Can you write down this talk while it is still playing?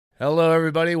Hello,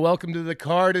 everybody. Welcome to The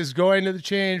Card is Going to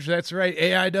Change. That's right,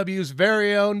 AIW's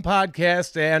very own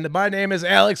podcast. And my name is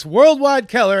Alex Worldwide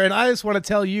Keller, and I just want to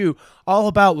tell you all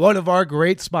about one of our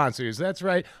great sponsors. That's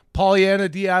right, Pollyanna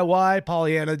DIY,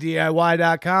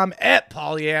 PollyannaDIY.com, at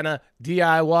Pollyanna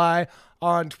DIY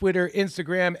on Twitter,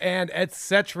 Instagram, and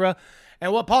etc.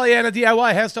 And what Pollyanna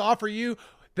DIY has to offer you,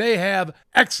 they have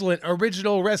excellent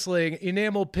original wrestling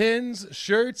enamel pins,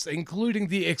 shirts, including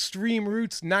the Extreme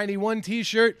Roots 91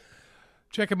 t-shirt.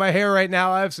 Checking my hair right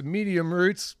now. I have some medium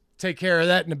roots. Take care of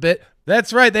that in a bit.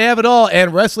 That's right. They have it all.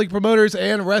 And wrestling promoters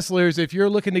and wrestlers, if you're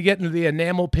looking to get into the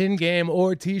enamel pin game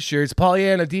or t-shirts,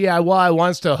 Pollyanna DIY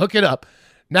wants to hook it up.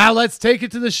 Now let's take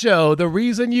it to the show. The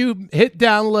reason you hit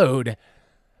download,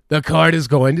 the card is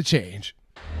going to change.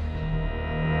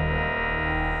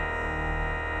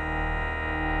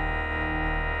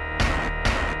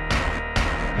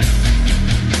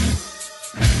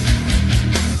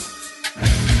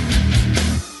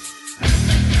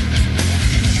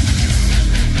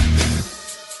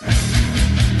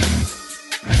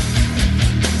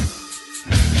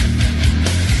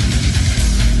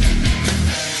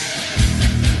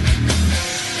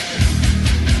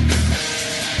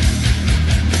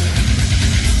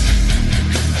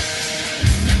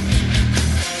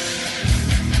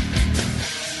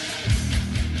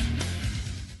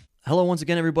 Hello once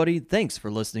again, everybody. Thanks for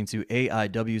listening to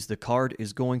AIW's The Card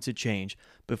is Going to Change.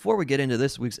 Before we get into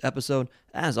this week's episode,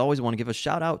 as always, I want to give a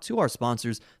shout out to our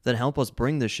sponsors that help us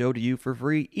bring the show to you for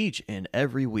free each and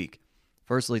every week.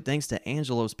 Firstly, thanks to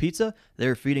Angelo's Pizza.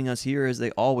 They're feeding us here as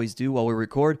they always do while we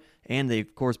record, and they,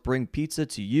 of course, bring pizza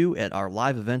to you at our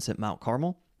live events at Mount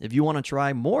Carmel. If you want to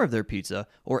try more of their pizza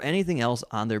or anything else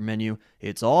on their menu,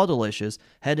 it's all delicious.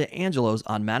 Head to Angelo's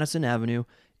on Madison Avenue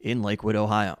in Lakewood,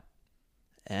 Ohio.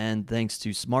 And thanks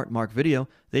to Smart Mark Video,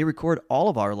 they record all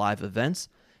of our live events.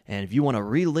 And if you want to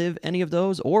relive any of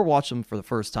those or watch them for the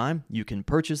first time, you can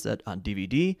purchase that on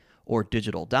DVD or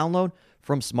digital download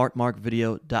from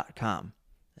smartmarkvideo.com.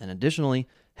 And additionally,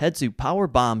 head to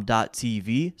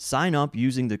powerbomb.tv, sign up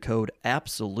using the code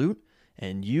ABSOLUTE,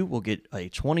 and you will get a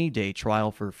 20-day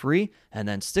trial for free. And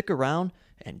then stick around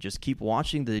and just keep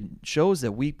watching the shows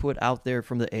that we put out there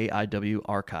from the AIW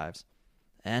archives.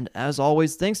 And as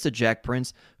always, thanks to Jack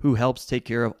Prince, who helps take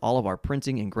care of all of our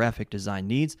printing and graphic design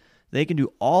needs. They can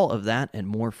do all of that and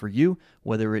more for you,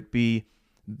 whether it be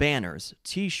banners,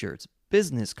 t-shirts,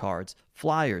 business cards,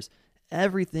 flyers,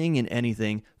 everything and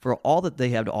anything. For all that they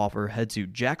have to offer, head to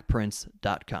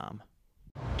jackprince.com.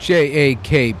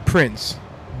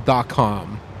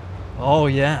 JAKPrince.com. Oh,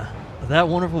 yeah. That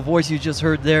wonderful voice you just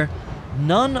heard there,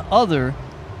 none other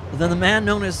than the man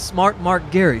known as Smart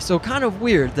Mark Gary. So kind of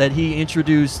weird that he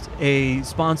introduced a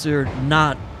sponsor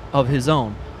not of his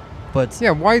own. But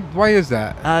yeah, why is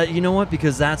that? You know what?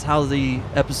 Because that's how the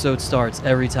episode starts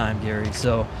every time, Gary.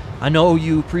 So I know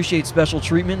you appreciate special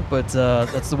treatment, but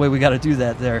that's the way we got to do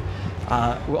that there.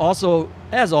 We're also,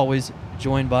 as always,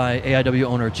 joined by AIW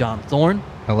owner John Thorne.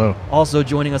 Hello. Also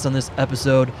joining us on this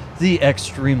episode, the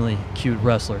extremely cute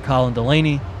wrestler Colin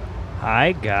Delaney.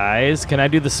 Hi, guys. Can I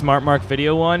do the Smart Mark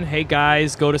Video one? Hey,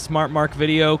 guys, go to Smart Mark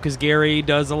Video because Gary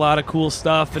does a lot of cool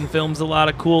stuff and films a lot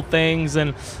of cool things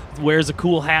and wears a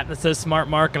cool hat that says Smart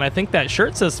Mark, and I think that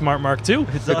shirt says Smart Mark, too.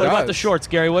 What about the shorts,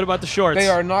 Gary? What about the shorts? They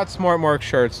are not Smart Mark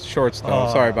shorts,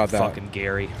 though. Sorry about that. Fucking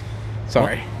Gary.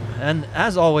 Sorry. Well, and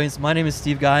as always, my name is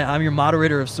Steve Guy. I'm your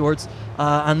moderator of sorts.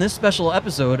 On this special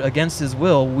episode, against his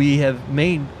will, we have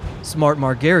made Smart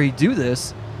Mark Gary do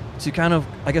this to kind of,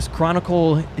 I guess,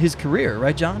 chronicle his career,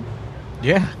 right, John?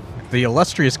 Yeah, the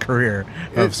illustrious career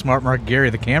of Smart Mark Gary,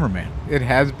 the cameraman. It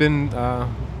has been a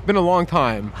long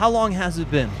time. How long has it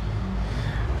been?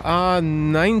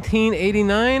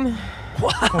 1989.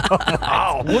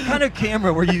 Wow. What kind of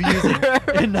camera were you using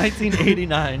in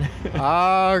 1989?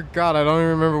 God, I don't even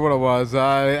remember what it was.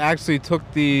 I actually took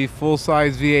the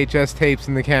full-size VHS tapes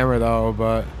in the camera, though,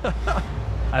 but...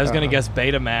 I was going to guess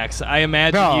Betamax. I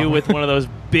imagine you with one of those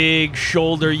big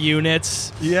shoulder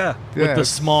units with the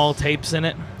small tapes in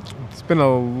it. It's been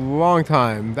a long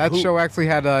time. That show actually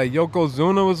had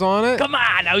Yokozuna was on it. Come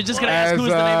on! I was just going to ask who's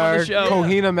the name of the show.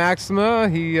 Kohina Maxima.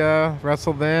 He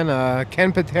wrestled then.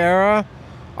 Ken Patera,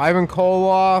 Ivan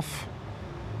Koloff,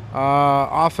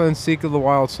 Alpha and Seek of the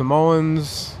Wild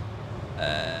Samoans.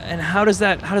 And how does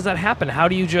that happen? How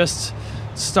do you just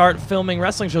start filming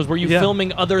wrestling shows? Were you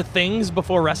filming other things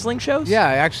before wrestling shows? Yeah,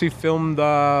 I actually filmed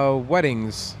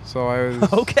weddings. So I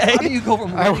was okay. How do you go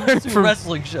from weddings to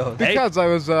wrestling shows? Because I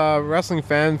was a wrestling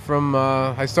fan from.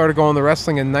 I started going to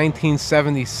wrestling in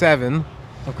 1977.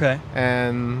 Okay.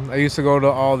 And I used to go to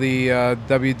all the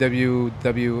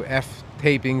WWF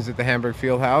tapings at the Hamburg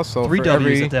Fieldhouse. So 3 for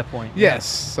W's at that point. Yes.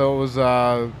 So it was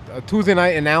a Tuesday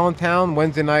night in Allentown,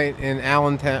 Wednesday night in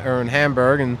Allentown or in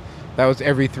Hamburg, and that was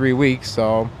every 3 weeks.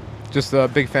 So just a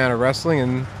big fan of wrestling.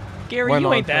 And Gary, went you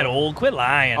on ain't that for- old. Quit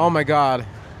lying. Oh my God,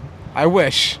 I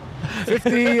wish.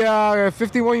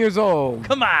 51 years old.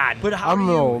 Come on. But how I'm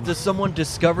old. does someone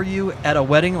discover you at a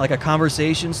wedding? Like a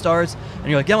conversation starts, and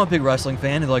you're like, "Yeah, I'm a big wrestling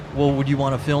fan." And they're like, "Well, would you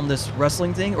want to film this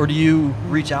wrestling thing, or do you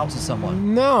reach out to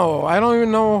someone?" No, I don't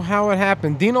even know how it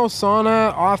happened. Dino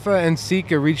Sauna, Alpha, and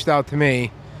Sika reached out to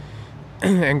me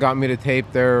and got me to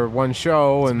tape their one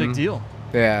show. It's and a big deal.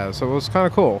 Yeah, so it was kind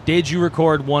of cool. Did you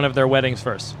record one of their weddings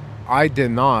first? I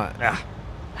did not. Ah,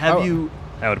 Have Oh. you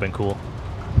that would have been cool.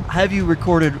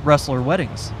 recorded wrestler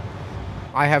weddings?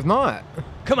 I have not.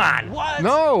 Come on. What?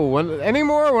 No,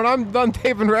 anymore. When I'm done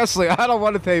taping wrestling, I don't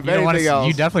want to tape You don't wanna anything see- else.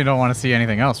 You definitely don't want to see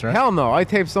anything else, right? Hell no. I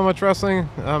tape so much wrestling.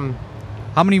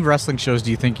 How many wrestling shows do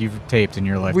you think you've taped in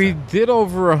your lifetime? We did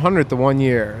over 100 the 1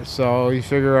 year. So you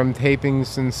figure I'm taping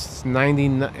since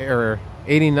 99 or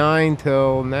 89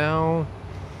 till now.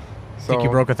 So, think you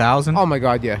broke 1,000? Oh my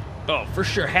God, yeah. Oh, for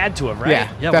sure. Had to have, right? Yeah,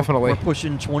 Yeah, definitely. We're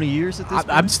pushing 20 years at this point.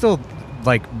 I'm still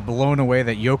like blown away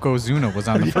that Yokozuna was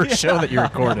on the first show that you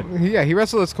recorded. Yeah, he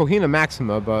wrestled as Cohina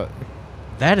Maxima, but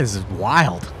That is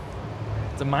wild.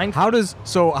 It's a mind. How do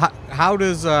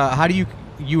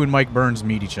you and Mike Burns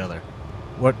meet each other?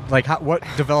 What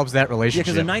develops that Yeah, relationship?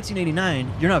 because in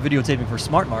 1989, you're not videotaping for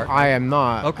Smart Mark. I am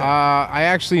not. Okay. I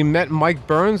actually met Mike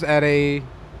Burns at a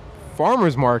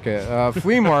farmer's market,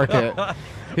 flea market.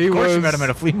 He Of course was, you met him at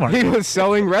a flea market. He was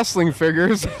selling wrestling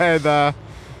figures, and so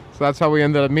that's how we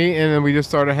ended up meeting. And we just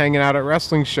started hanging out at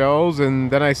wrestling shows, and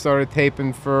then I started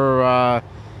taping for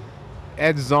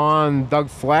Ed Zahn, Doug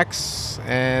Flex,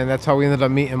 and that's how we ended up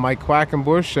meeting Mike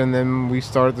Quackenbush. And then we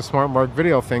started the Smart Mark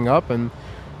video thing up and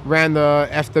ran the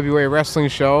FWA wrestling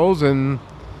shows. And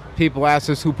people asked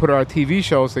us who put our TV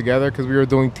shows together because we were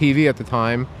doing TV at the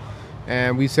time.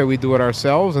 And we said we'd do it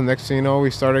ourselves, and next thing you know,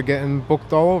 we started getting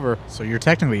booked all over. So you're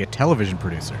technically a television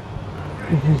producer.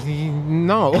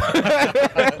 No. You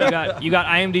got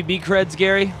IMDb creds,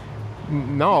 Gary?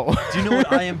 No. Do you know what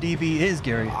IMDb is,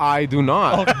 Gary? I do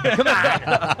not. Come on.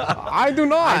 I do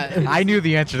not. I knew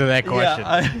the answer to that question.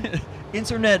 Yeah,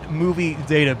 Internet Movie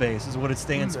Database is what it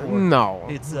stands for. No.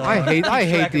 It's, I hate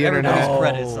track the internet. everybody's No.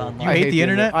 credits online. You hate the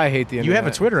internet? I hate the internet. You have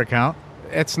a Twitter account.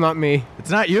 It's not me. It's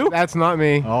not you? That's not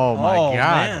me. Oh my Oh, God.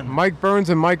 man. Mike Burns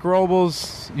and Mike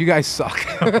Robles, you guys suck.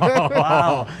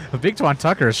 Wow. Big Twan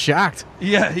Tucker is shocked.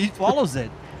 Yeah, he follows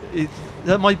it.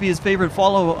 That might be his favorite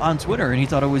follow on Twitter, and he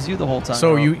thought it was you the whole time.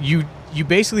 So you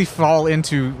basically fall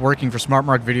into working for Smart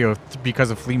Mark Video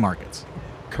because of flea markets.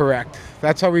 Correct.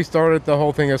 That's how we started the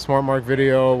whole thing of Smart Mark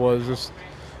Video, was just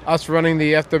us running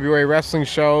the FWA wrestling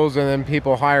shows and then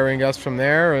people hiring us from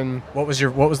there. And What was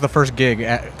the first gig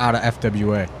out of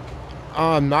FWA?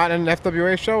 not an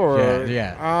FWA show, or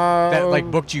Yeah. Uh, That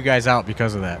like booked you guys out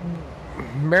because of that.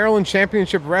 Maryland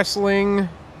Championship Wrestling,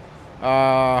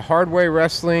 Hardway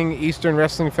Wrestling, Eastern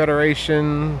Wrestling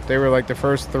Federation. They were like the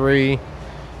first three.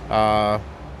 Doug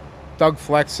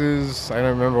Flex's, I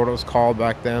don't remember what it was called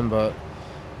back then, but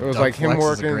it was Doug like him Flex is a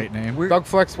working. great name. We're- Doug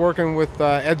Flex working with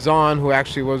Ed Zahn, who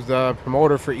actually was the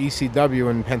promoter for ECW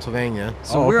in Pennsylvania.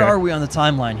 So Oh, where okay. are we on the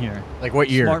timeline here? Like what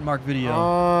year? Smart Mark Video.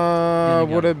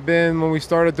 Getting Would have been when we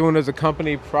started doing it as a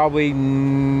company, probably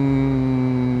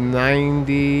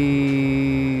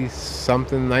 90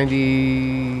 something,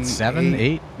 7,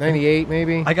 8? 98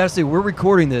 maybe. I gotta say, we're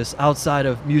recording this outside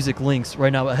of Music Links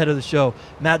right now, ahead of the show.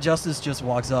 Matt Justice just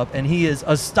walks up, and he is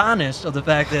astonished of the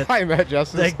fact that Hi, Matt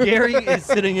Justice. that Gary is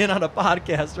sitting in on a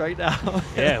podcast right now.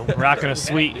 Yeah, rocking a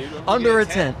sweet, Under a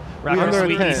tent. rocking Under a a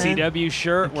sweet tent. ECW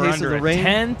shirt. In We're case under of the a rain.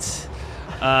 tent.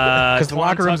 the Twan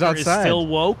locker room's Tucker is outside. still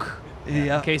woke.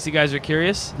 Yeah. In case you guys are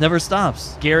curious, Never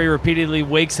stops. Gary repeatedly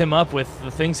wakes him up with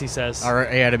the things he says. Our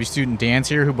AIW student Dan's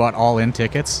here, who bought All In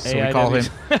tickets. So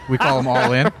we call him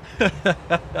All In.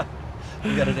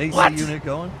 We got an AC What? unit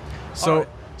going. So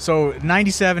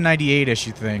 97, 98ish,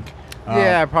 you think?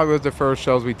 Yeah, probably was the first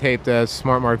shows we taped as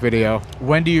Smart Mark Video.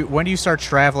 When do you start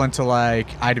traveling to like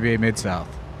IWA Mid South?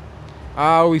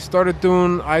 We started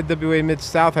doing IWA Mid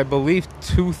South. I believe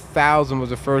 2000 was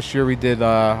the first year we did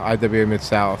IWA Mid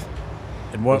South.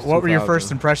 And what were your 2000. first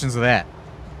impressions of that?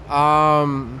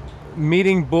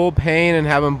 Meeting Bull Payne and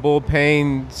having Bull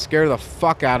Payne scare the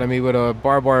fuck out of me with a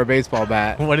barbed wire baseball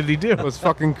bat. What did he do? It was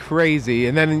fucking crazy.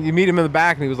 And then you meet him in the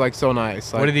back, and he was like so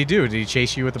nice. Like, What did he do? Did he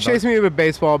chase you with the chase me with a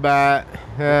baseball bat.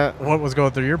 What was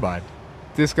going through your mind?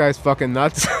 This guy's fucking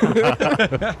nuts.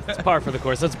 It's par for the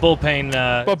course. That's Bullpain.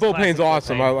 But Bull Payne's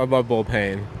classic awesome. Bullpain. I love Bull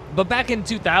Payne. But back in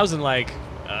 2000, like,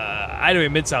 Idaho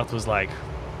Mid-South was like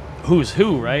who's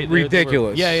who, right? They were-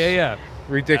 Ridiculous. yeah.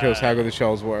 Ridiculous how good the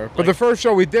shows were. But like- the first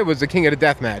show we did was the King of the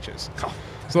Death Matches.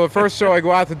 So the first show I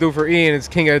go out to do for Ian is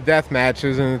King of the Death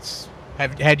Matches, and it's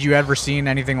Had you ever seen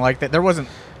anything like that? There wasn't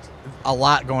a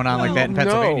lot going on like that in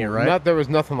Pennsylvania, no, right? there was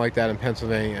nothing like that in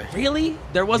Pennsylvania. Really?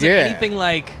 There wasn't Yeah. anything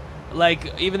like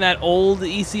even that old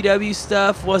ECW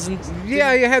stuff wasn't.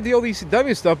 Yeah, you had the old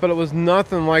ECW stuff, but it was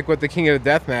nothing like what the King of the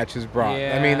Death Matches brought.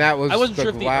 Yeah. I mean, that was. I wasn't sure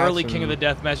if the glass early King of the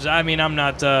Death matches. I mean, I'm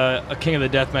not a King of the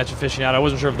Death match aficionado. I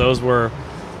wasn't sure if those were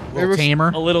A little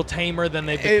tamer. a little tamer than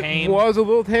they became. It was a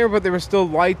little tamer, but there were still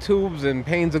light tubes and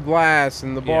panes of glass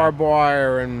and the barbed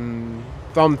wire and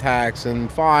thumbtacks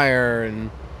and fire, and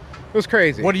it was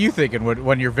crazy. What are you thinking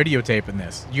when you're videotaping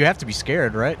this? You have to be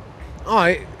scared, right?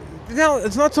 No,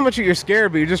 it's not so much that you're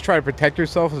scared, but you just try to protect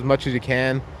yourself as much as you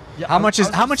can. Yeah, How much has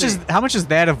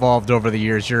that evolved over the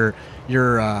years? Your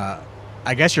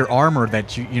I guess your armor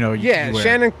that you Yeah, you wear.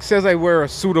 Shannon says I wear a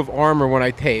suit of armor when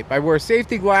I tape. I wear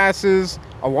safety glasses,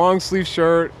 a long sleeve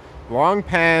shirt, long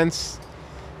pants.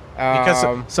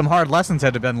 Because some hard lessons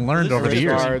had to been learned This over is the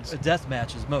years. Cards. Death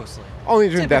matches mostly. Only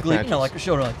during death Typically, matches. like a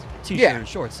show like t-shirt Yeah. and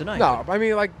shorts tonight. No, I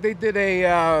mean, like, they did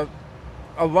a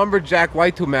lumberjack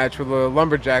light tube match where the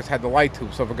lumberjacks had the light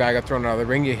tube. So if a guy got thrown out of the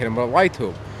ring, you hit him with a light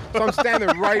tube. So I'm standing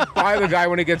right by the guy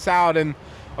when he gets out, and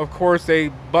of course they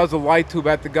buzz a light tube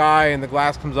at the guy, and the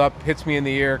glass comes up, hits me in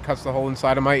the ear, cuts the hole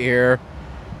inside of my ear.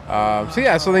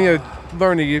 So then you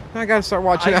learn that I got to start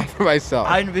watching out for myself.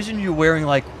 I envision you wearing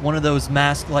like one of those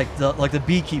masks, like the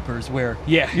beekeepers wear.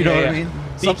 Yeah, you know yeah, what I yeah. mean.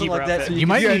 Something Beekeeper like that. outfit. So You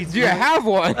might can need- see do you have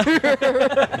one?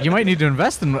 You might need to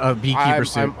invest in a beekeeper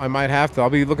suit. I might have to. I'll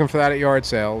be looking for that at yard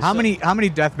sales. How many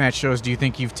deathmatch shows do you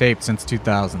think you've taped since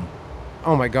 2000?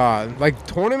 Oh my God! Like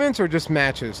tournaments or just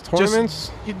matches?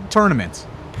 Tournaments, Tournaments.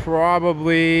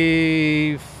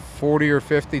 probably 40 or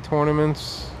 50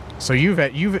 tournaments. So you've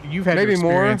had Maybe to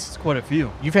more. experience, It's quite a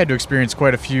few. You've had to experience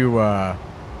quite a few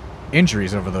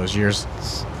injuries over those years.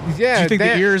 Yeah. Do you think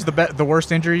the ear is the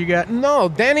worst injury you got? No,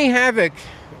 Danny Havoc.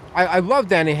 I love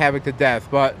Danny Havoc to death,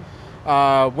 but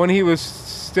when he was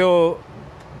still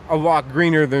a lot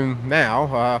greener than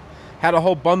now, had a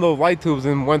whole bundle of light tubes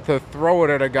and went to throw it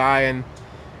at a guy, and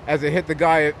as it hit the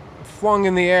guy, it flung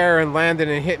in the air and landed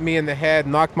and hit me in the head,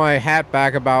 knocked my hat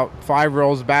back about 5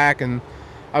 rows back, and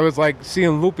I was like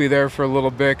seeing Loopy there for a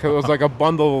little bit, 'cause it was like a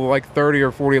bundle of like 30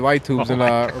 or 40 light tubes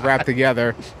wrapped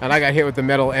together, and I got hit with the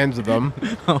metal ends of them.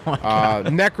 Oh my God.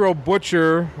 Necro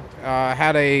Butcher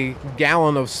had a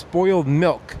gallon of spoiled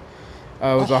milk. It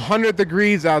was 100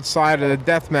 degrees outside of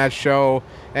the deathmatch show,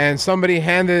 and somebody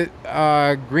handed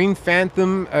Green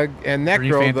Phantom and Necro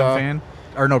Green Phantom fan?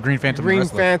 Or no, Green Phantom the Green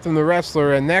wrestler. Phantom the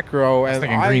wrestler and Necro, I was and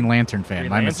thinking Green Lantern fan. Green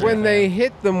My Lantern. mistake. when they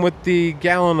hit them with the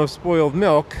gallon of spoiled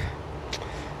milk,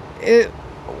 it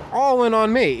all went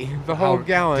on me, the whole How-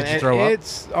 gallon. did you And throw up?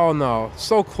 It's no,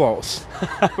 so close,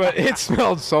 but it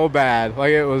smelled so bad.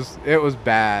 Like it was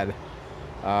bad.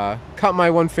 Cut my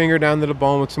one finger down to the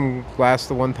bone with some glass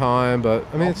the one time, but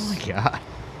I mean Oh my God.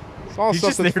 it's all He's stuff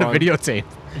just there that's to fun. videotape.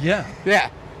 Yeah. Yeah,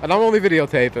 and I'm only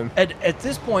videotaping. At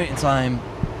this point in time,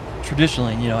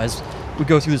 traditionally, as we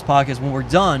go through this podcast, when we're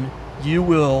done, you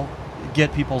will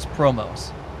get people's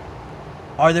promos.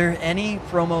 Are there any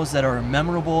promos that are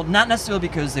memorable? Not necessarily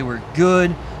because they were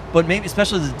good, but maybe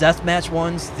especially the deathmatch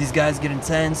ones. These guys get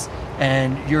intense,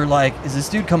 and you're like, "Is this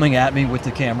dude coming at me with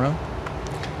the camera?"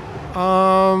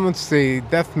 Let's see,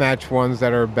 deathmatch ones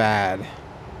that are bad.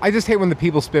 I just hate when the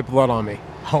people spit blood on me.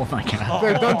 Oh my God.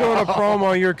 They're done doing a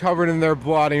promo, you're covered in their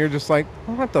blood, and you're just like,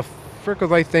 what the frick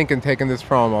was I thinking taking this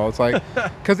promo? It's like,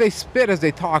 because they spit as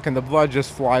they talk, and the blood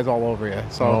just flies all over you.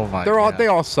 So Oh my God. they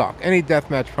all suck. Any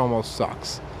deathmatch promo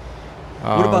sucks.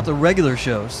 What about the regular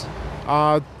shows?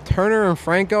 Turner and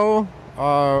Franco,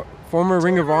 former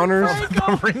Ring of Honors?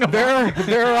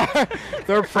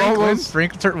 Their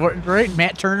promos. Right?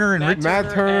 Matt Turner and Rick.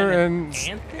 Matt Turner and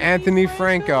Anthony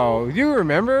Franco. You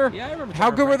remember? Yeah, I remember How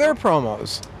Turner good were their Franco.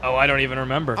 promos? Oh, I don't even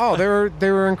remember. Oh, they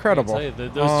were incredible. I'll tell you,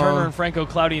 those Turner and Franco,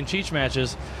 Cloudy and Cheech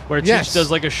matches, where Cheech Yes. does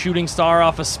like a shooting star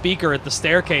off a speaker at the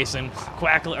staircase, and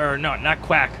Quack, or no, not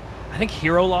Quack. I think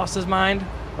Hero lost his mind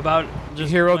about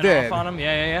just Hero went did. off on him.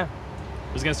 Yeah.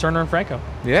 It was against Turner and Franco.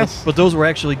 Yes. But those were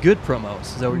actually good promos.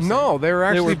 Is that what you're No, they were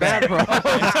actually were bad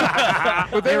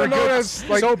promos. But they were known as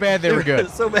like so bad they were saying? good.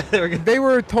 So bad they were good. they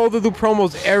were told to do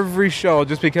promos every show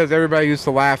just because everybody used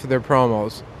to laugh at their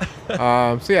promos.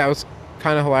 So yeah, it was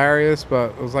kind of hilarious, but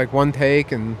it was like one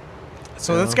take, and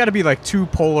So that's got to be like two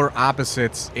polar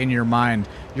opposites in your mind.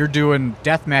 You're doing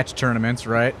deathmatch tournaments,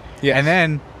 right? Yes. And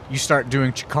then you start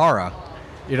doing Chikara.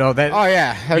 That. oh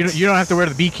yeah, You don't have to wear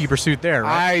the beekeeper suit there,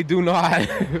 right? I do not.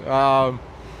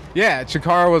 Yeah,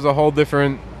 Chikara was a whole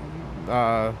different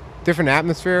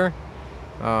atmosphere.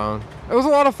 It was a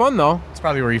lot of fun, though. That's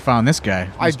probably where you found this guy.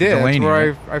 I Mr. did. Delaney, That's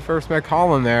where right? I first met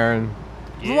Colin there, and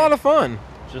it was a Yeah. lot of fun.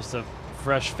 Just a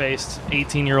fresh-faced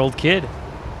 18-year-old kid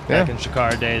back in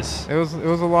Shakara days. It was a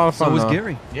lot of fun. So was though.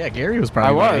 Gary. Yeah, Gary was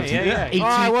probably I about was. 18. Yeah. 18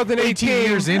 I wasn't 18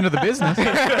 years into the business.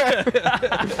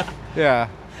 Yeah.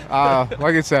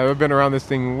 Like I said, I've been around this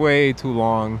thing way too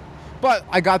long. But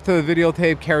I got to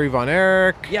videotape Kerry Von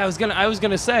Erich. Yeah, I was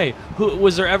gonna say, who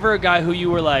was there ever a guy who you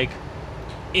were like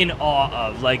in awe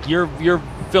of? Like you're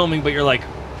filming, but you're like,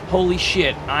 holy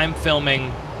shit, I'm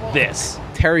filming this.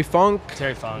 Terry Funk.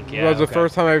 Terry Funk. It Yeah. was the okay.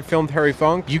 first time I filmed Terry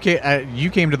Funk. You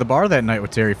came to the bar that night with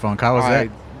Terry Funk. How was that?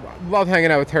 I love hanging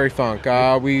out with Terry Funk.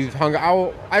 We've hung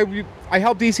out. I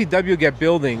helped ECW get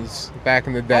buildings back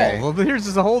in the day. Oh, well, here's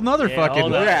just a whole nother Yeah, fucking.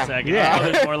 hold on Yeah. a second. Yeah.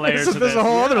 Oh, there's more layers to There's this. a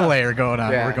whole other layer going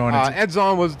on. Yeah. We're going into. Ed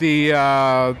Zahn was the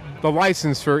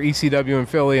license for ECW in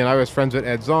Philly, and I was friends with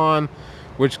Ed Zahn,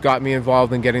 which got me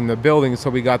involved in getting the building. So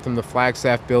we got them the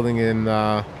Flagstaff building in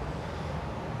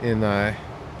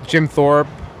Jim Thorpe.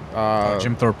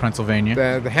 Jim Thorpe,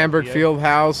 Pennsylvania. The Hamburg Yeah. Field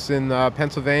House in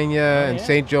Pennsylvania, and yeah.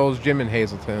 St. Joe's Gym in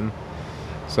Hazleton.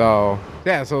 So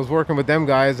I was working with them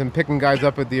guys and picking guys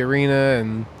up at the arena,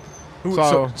 and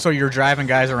So you're driving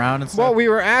guys around and stuff? well, we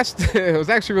were asked. It was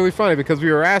actually really funny because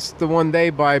we were asked the one day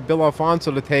by Bill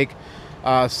Alfonso to take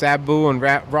Sabu and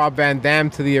Rob Van Dam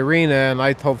to the arena, and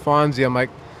I told Fonzie, I'm like,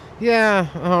 yeah,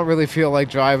 I don't really feel like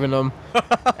driving them.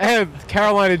 And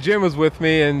Carolina Jim was with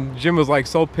me, and Jim was like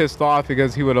so pissed off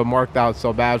because he would have marked out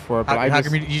so bad for it. But how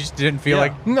come you just didn't feel Yeah.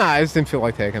 like... Nah, I just didn't feel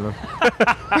like taking them.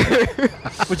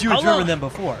 But you were How driven long- them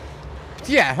before.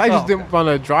 Yeah, I just Oh, didn't want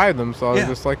to drive them, so I was Yeah.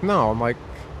 just like, no. I'm like,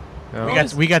 you know.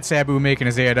 We got Sabu making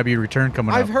his AIW return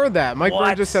coming I've up. heard that. Mike What?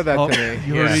 Bird just said that Oh, to me.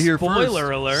 you heard Yeah. it here first.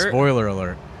 Spoiler alert. Spoiler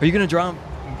alert. Are you going to draw him?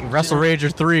 Wrestle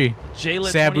Rager 3.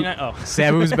 JLIT Sabu, 29. Oh,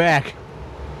 Sabu's back.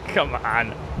 come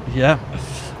on. Yeah.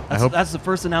 hope- That's the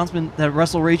first announcement that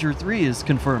Wrestle Rager 3 is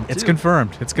confirmed. It's too.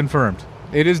 confirmed. It's confirmed.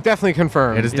 It is definitely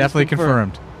confirmed. It is definitely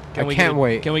confirmed. I can't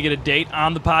wait. Can we get a date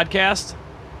on the podcast?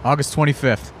 August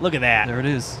 25th. Look at that. There it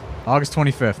is. August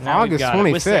 25th. Now we've August got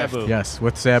it with 25th. Sabu. Yes,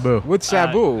 with Sabu. With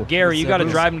Sabu. Gary, you got to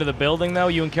Sabu. drive him to the building, though.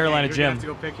 You and Carolina Jim.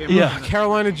 Yeah.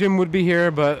 Carolina Jim would be here,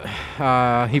 but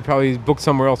he probably booked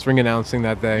somewhere else ring announcing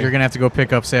that day. You're going to have to go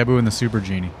pick up Sabu in the Super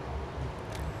Genie.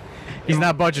 He's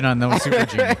not budging on those Super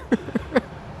Genie.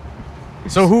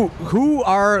 So who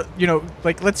are,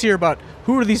 like, let's hear about,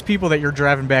 who are these people that you're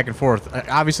driving back and forth?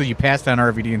 Obviously, you passed on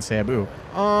RVD and Sabu.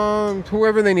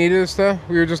 Whoever they needed us to.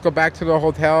 We would just go back to the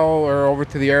hotel or over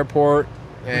to the airport.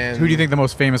 And Who do you think the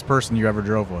most famous person you ever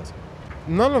drove was?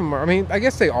 None of them are. I mean, I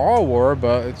guess they all were,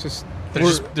 but it's just... They're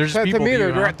just to people me, to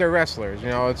you, they're, huh? they're wrestlers.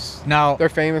 It's Now, they're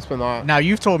famous, but not. Now,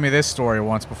 you've told me this story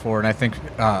once before, and I think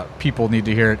people need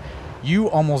to hear it. You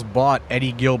almost bought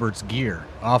Eddie Gilbert's gear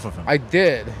off of him. I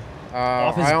did.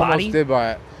 Off his I almost body? did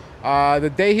buy it. The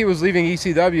day he was leaving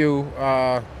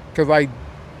ECW, because I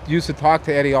used to talk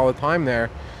to Eddie all the time there,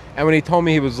 and when he told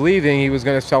me he was leaving, he was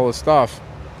going to sell his stuff.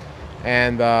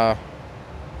 And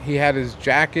he had his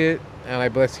jacket, and I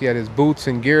believe he had his boots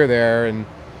and gear there, and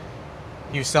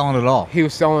He was selling it all. he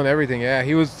was selling everything. Yeah,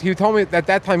 he told me at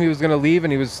that time he was going to leave,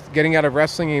 and he was getting out of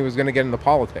wrestling, and he was going to get into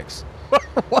politics.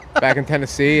 Back in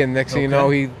Tennessee, and next thing you know,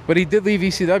 he did leave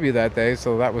ECW that day,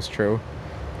 so that was true.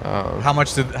 How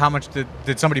much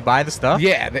did somebody buy the stuff?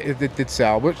 Yeah, it did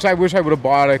sell, which I wish I would have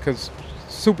bought it because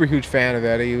super huge fan of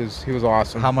Eddie. He was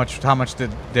awesome. How much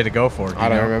did it go for? Do I you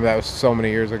don't know? remember. That was so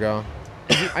many years ago.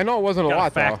 I know it wasn't a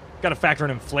lot though. Got to factor in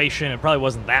inflation. It probably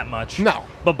wasn't that much. No.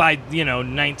 But by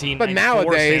 1994 But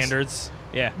nowadays- standards,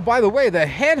 yeah. By the way, the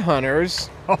Headhunters,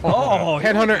 Oh,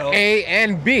 Headhunter A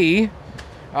and B,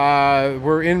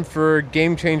 were in for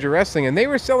Game Changer Wrestling, and they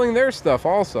were selling their stuff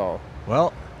also.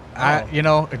 Well, I've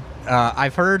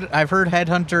heard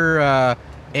Headhunter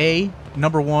A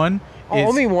 #1.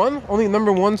 Only one? Only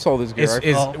number one sold his gear.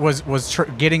 Was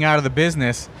getting out of the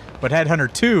business, but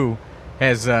Headhunter 2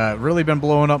 has really been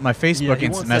blowing up my Facebook he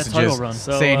instant wants that title messages run.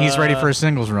 So, saying he's ready for a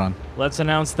singles run. Let's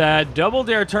announce that Double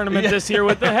Dare tournament this year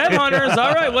with the Headhunters.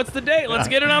 All right, what's the date? Let's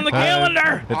get it on the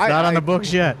calendar. It's not on the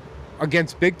books yet.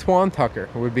 Against Big Twan Tucker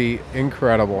would be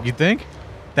incredible. You think?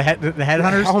 The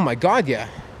Headhunters? Oh my God, yeah.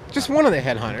 Just one of the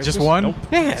Headhunters. Just one?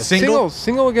 Yeah, Single?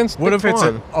 single against What Big if it's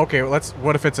Twan.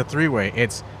 what if it's a three-way?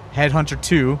 It's Headhunter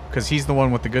 2 because he's the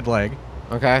one with the good leg.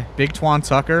 Okay. Big Twan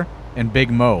Tucker and Big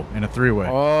Mo in a three-way.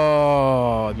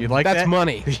 Oh, You like that's that?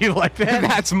 money. You like that?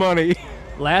 That's money.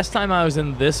 Last time I was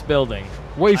in this building,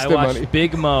 Wasted I watched money.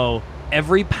 Big Mo.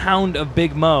 Every pound of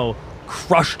Big Mo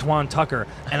crushed Twan Tucker,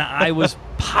 and I was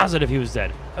positive he was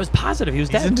dead. I was positive he was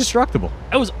He's dead. indestructible.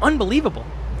 It was unbelievable.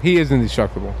 He is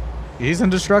indestructible. He's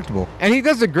indestructible. And he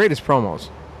does the greatest promos.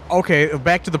 Okay,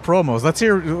 back to the promos. Let's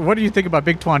hear. What do you think about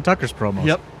Big Twan Tucker's promos?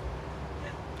 Yep.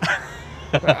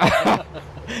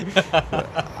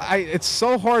 It's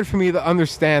so hard for me to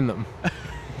understand them.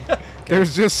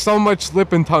 There's just so much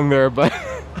lip and tongue there, but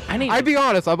I'd be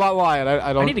honest, I'm not lying.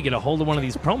 I don't. I need to get a hold of one of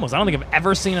these promos. I don't think I've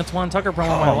ever seen a Twan Tucker promo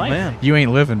in my Oh, life. man. You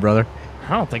ain't living, brother.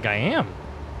 I don't think I am.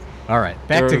 All right,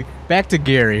 back to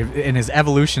Gary and his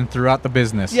evolution throughout the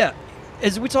business. Yeah,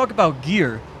 as we talk about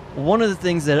gear, one of the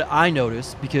things that I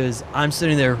notice, because I'm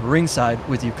sitting there ringside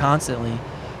with you constantly,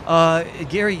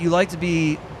 Gary, you like to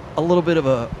be a little bit of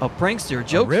a prankster,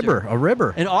 jokester. A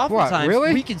ribber. And oftentimes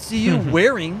really? we can see you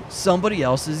wearing somebody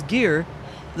else's gear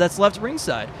that's left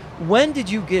ringside. When did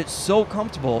you get so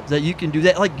comfortable that you can do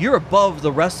that? Like, you're above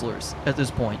the wrestlers at this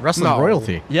point. Wrestling No.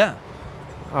 royalty. Yeah.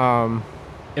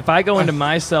 If I go into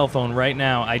my cell phone right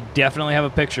now, I definitely have a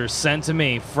picture sent to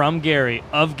me from Gary,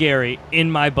 of Gary, in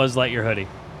my Buzz Lightyear hoodie.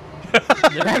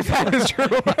 That is true.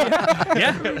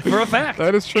 Yeah, for a fact.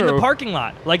 That is In the true. parking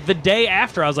lot. Like, the day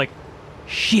after, I was like,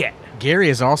 shit. Gary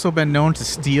has also been known to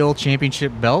steal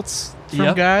championship belts from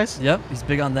Yep. guys. Yep, he's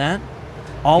big on that.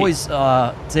 Always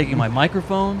taking my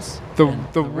microphones. The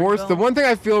and ring worst. The bell. one thing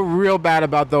I feel real bad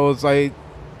about those,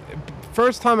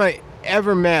 first time I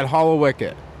ever met Hollow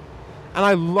Wicket, and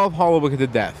I love Hollow Wicket to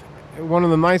death. One of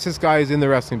the nicest guys in the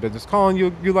wrestling business. Colin,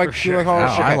 you like For sure. Hollow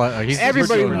Oh, Wicket? he's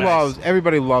Everybody super nice.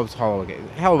 loves Hollow Wicket.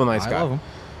 Hell of a nice I guy. love him.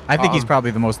 I think he's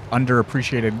probably the most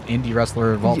underappreciated indie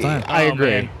wrestler of all time. I Oh, agree.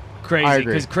 man. Crazy, I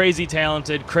agree. because crazy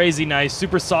talented, crazy nice,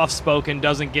 super soft spoken,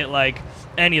 doesn't get like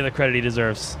any of the credit he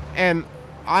deserves. And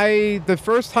the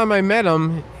first time I met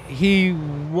him, he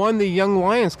won the Young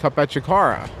Lions Cup at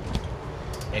Chikara.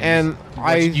 And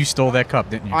you stole that cup,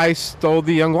 didn't you? I stole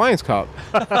the Young Lions Cup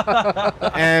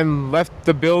and left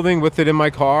the building with it in my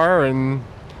car, and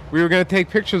we were going to take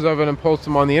pictures of it and post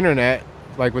them on the internet,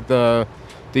 like with the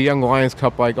Young Lions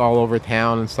Cup like all over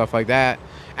town and stuff like that.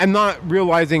 And not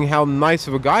realizing how nice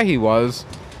of a guy he was,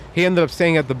 he ended up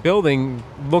staying at the building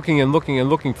looking and looking and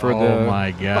looking for Oh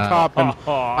my the God. cup, and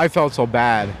I felt so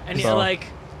bad. And So- you're like,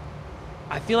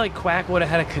 I feel like Quack would have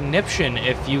had a conniption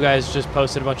if you guys just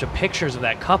posted a bunch of pictures of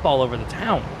that cup all over the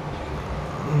town.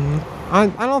 I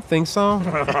don't think so.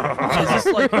 Is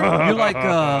this like, you're like,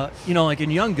 like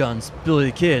in Young Guns, Billy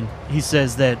the Kid, he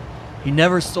says that he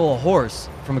never stole a horse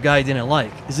from a guy he didn't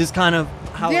like. Is this kind of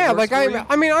how it Yeah, works like for you?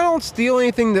 I mean, I don't steal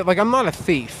anything that, like, I'm not a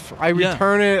thief. I Yeah.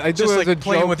 return it. I do Just it like as a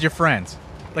playing joke. with your friends.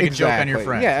 Like a joke on your Exactly.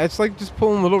 friends. Yeah, it's like just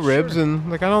pulling little ribs,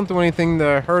 and like I don't do anything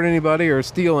to hurt anybody or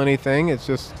steal anything. It's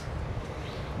just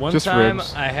One Just time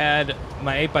ribs. I had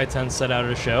my 8x10 set out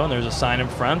at a show, and there was a sign in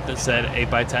front that said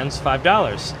 8x10's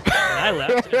 $5. And I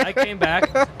left, and I came back,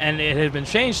 and it had been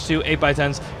changed to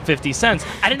 8x10's 50 cents.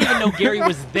 I didn't even know Gary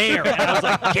was there. And I was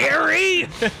like, Gary?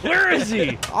 Where is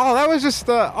he? that was just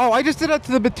I just did that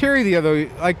to the Bateri the other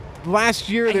last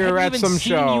year. I They were hadn't at even some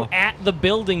seen show. you at the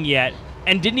building yet,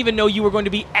 and didn't even know you were going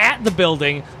to be at the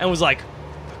building, and was like,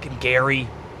 fucking Gary.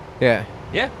 Yeah,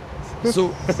 Yeah.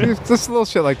 So just little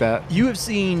shit like that. you have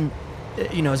seen,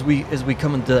 as we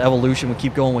come into evolution, we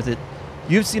keep going with it.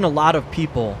 You've seen a lot of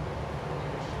people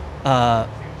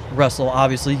wrestle.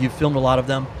 Obviously, you've filmed a lot of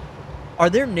them. Are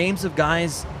there names of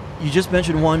guys? You just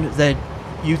mentioned one that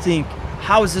you think,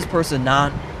 how has this person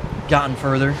not gotten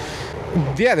further?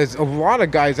 Yeah, there's a lot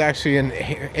of guys actually in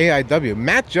AIW.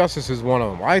 Matt Justice is one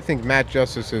of them. I think Matt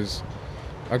Justice is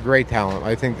a great talent.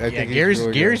 I think he's Gary's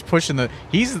really Gary's good. pushing the.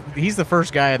 He's the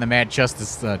first guy on the Matt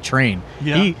Justice train.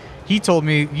 Yeah. He told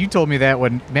me that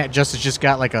when Matt Justice just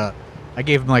got I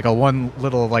gave him like a one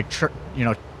little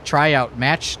tryout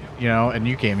match, and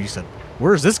you came. You said,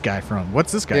 "Where's this guy from?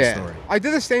 What's this guy's story?" I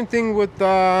did the same thing with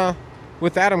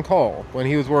Adam Cole when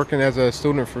he was working as a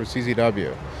student for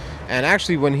CZW. And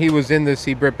actually, when he was in to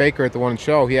see Britt Baker at the one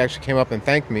show, he actually came up and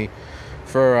thanked me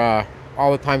for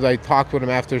all the times I talked with him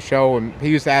after the show. And he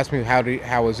used to ask me,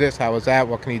 how was this? How was that?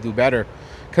 What can he do better?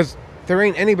 Because there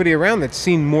ain't anybody around that's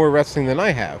seen more wrestling than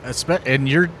I have. And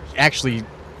you're actually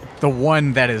the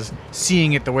one that is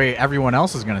seeing it the way everyone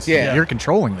else is going to see Yeah. it. You're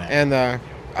controlling that. And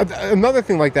another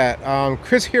thing like that,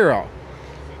 Chris Hero.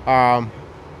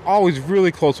 Always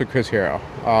really close with Chris Hero.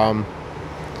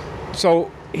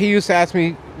 So he used to ask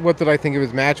me, what did I think of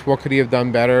his match? What could he have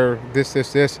done better?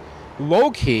 This.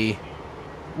 Low-key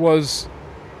was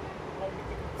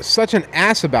such an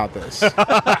ass about this.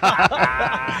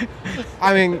 I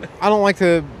mean, I don't like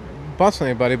to bust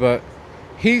anybody, but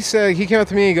he came up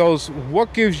to me and he goes,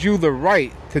 what gives you the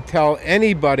right to tell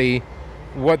anybody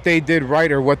what they did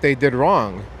right or what they did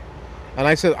wrong? And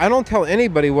I said, I don't tell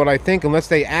anybody what I think unless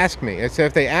they ask me. I said,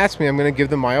 if they ask me, I'm going to give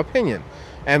them my opinion.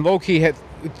 And Low-key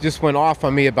just went off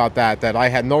on me about that I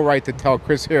had no right to tell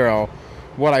Chris Hero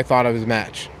what I thought of his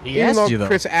match. He asked you, though.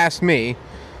 Chris asked me,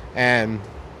 and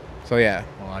so yeah.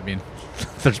 Well, I mean,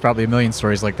 there's probably a million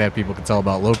stories like that people could tell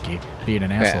about Loki being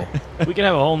an asshole. We can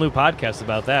have a whole new podcast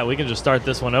about that. We can just start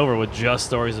this one over with just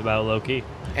stories about Loki.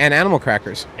 And animal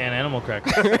crackers. And animal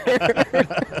crackers.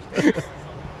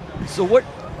 So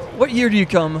what year do you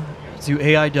come to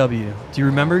AIW? Do you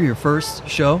remember your first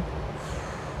show?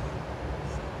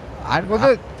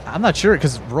 I'm not sure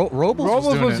because Robles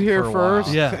was here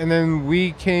first, Yeah. and then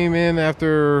we came in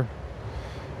after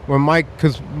when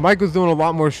because Mike was doing a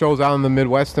lot more shows out in the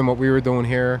Midwest than what we were doing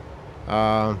here.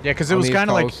 Yeah, because it was kind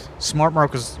of like Smart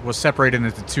Mark was separated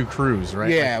into two crews,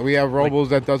 right? Yeah, we have Robles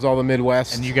that does all the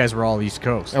Midwest, and you guys were all East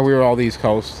Coast. and we were all the East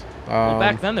Coast. Well,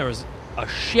 back then there was a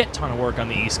shit ton of work on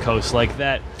the East Coast, like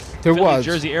that There Philly, was.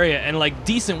 Jersey area, and like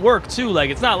decent work too. Like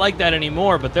it's not like that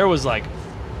anymore, but there was like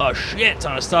a shit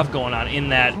ton of stuff going on in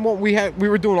that. Well, we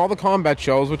were doing all the combat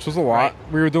shows, which was a lot.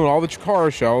 Right. We were doing all the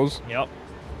Chikara shows. Yep.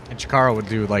 And Chikara would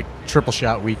do like triple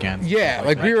shot weekends. Yeah,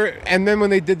 like we were, and then when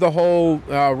they did the whole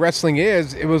wrestling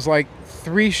it was like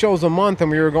 3 shows a month,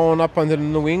 and we were going up under the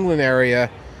New England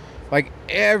area, like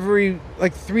 3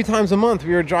 times a month.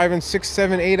 We were driving 6,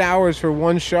 7, 8 hours for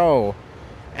one show,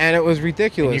 and it was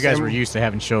ridiculous. And you guys were used to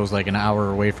having shows like an hour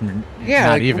away from yeah,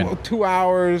 not like even 2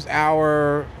 hours,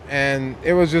 hour, and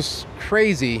it was just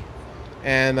crazy.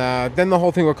 And then the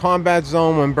whole thing with Combat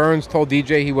Zone, when Burns told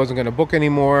DJ he wasn't going to book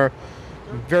anymore.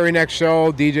 Very next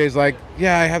show, DJ's like,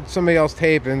 yeah, I have somebody else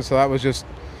taping. So that was just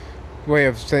a way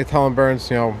of telling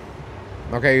Burns,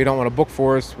 okay, you don't want to book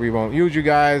for us, we won't use you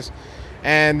guys.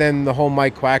 And then the whole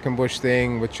Mike Quackenbush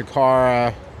thing with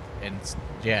Chikara, and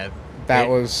yeah, that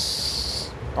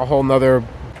was a whole nother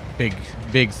big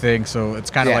thing. So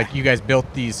it's kind of like you guys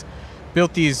built these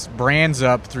brands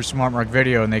up through Smart Mark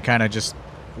Video, and they kind of just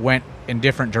went in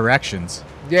different directions.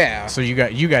 Yeah. So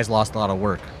you guys lost a lot of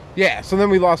work. Yeah, so then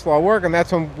we lost a lot of work, and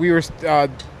that's when we were,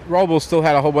 Robo still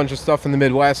had a whole bunch of stuff in the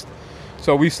Midwest,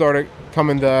 so we started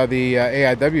coming to the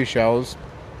AIW shows,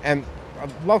 and I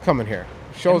love coming here.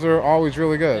 Shows are always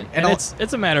really good. And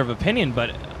it's a matter of opinion,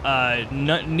 but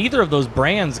neither of those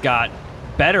brands got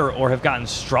better or have gotten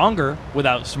stronger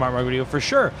without Smart Mark Video for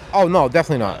sure. Oh, no,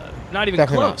 definitely not. Not even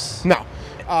Definitely close. Not.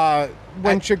 No.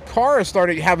 When Chikara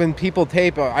started having people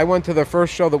tape, I went to the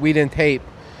first show that we didn't tape,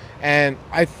 and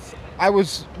I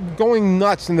was going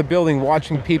nuts in the building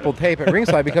watching people tape at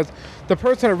ringside because the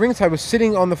person at ringside was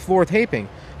sitting on the floor taping.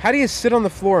 How do you sit on the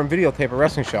floor and videotape a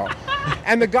wrestling show?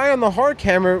 And the guy on the hard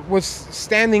camera was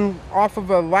standing off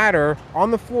of a ladder on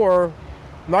the floor,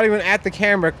 not even at the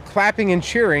camera, clapping and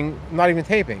cheering, not even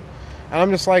taping. And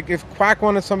I'm just like, if Quack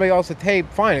wanted somebody else to tape,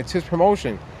 fine, it's his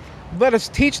promotion. Let us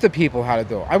teach the people how to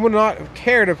do it. I would not have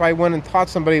cared if I went and taught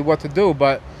somebody what to do,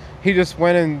 but he just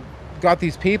went and got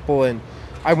these people, and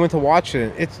I went to watch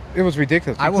it. It was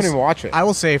ridiculous. I couldn't even watch it. I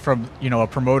will say from a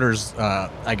promoter's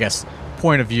I guess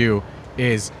point of view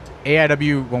is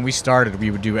AIW, when we started, we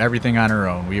would do everything on our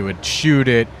own. We would shoot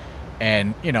it,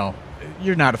 and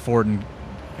you're not affording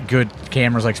good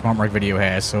cameras like Smart Mark Video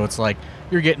has, so it's like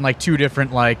you're getting like 2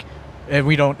 different and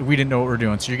we didn't know what we're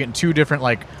doing, so you're getting 2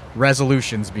 different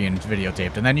resolutions being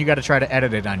videotaped, and then you got to try to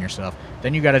edit it on yourself.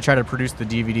 Then you got to try to produce the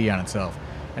DVD on itself.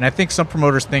 And I think some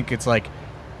promoters think it's like,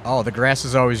 oh, the grass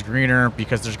is always greener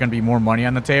because there's going to be more money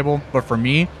on the table. But for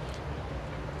me,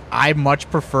 I much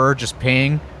prefer just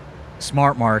paying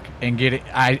Smart Mark and get it.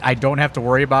 I don't have to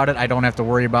worry about it. I don't have to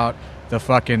worry about the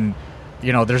fucking,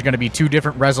 there's going to be 2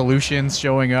 different resolutions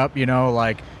showing up.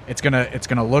 It's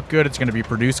gonna look good. It's gonna be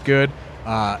produced good,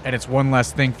 and it's one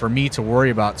less thing for me to worry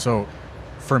about. So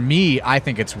for me, I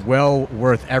think it's well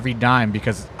worth every dime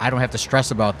because I don't have to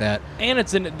stress about that. And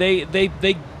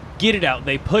they get it out,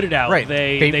 they put it out, right.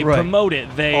 They promote it,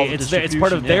 it's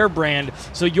part of their brand,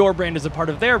 so your brand is a part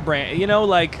of their brand,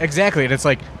 exactly. And it's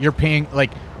like you're paying,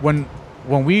 like when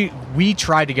we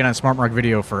tried to get on Smart Mark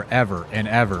Video forever and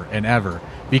ever and ever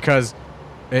because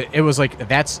it was like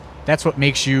that's what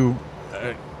makes you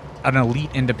an elite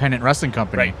independent wrestling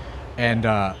company, right. And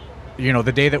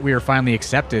the day that we were finally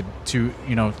accepted to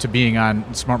being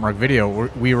on Smart Mark Video,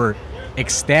 we were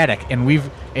ecstatic, and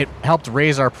it helped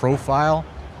raise our profile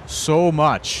so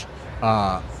much.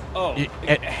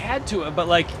 It had to, but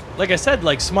like I said,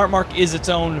 Smart Mark is its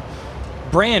own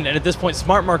brand, and at this point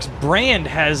Smart Mark's brand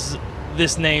has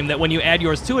this name that when you add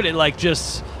yours to it, it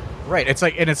just right. It's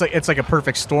like a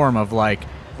perfect storm of right.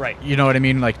 You know what I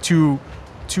mean? Like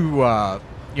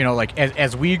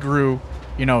as we grew,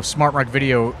 Smart Mark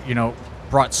Video,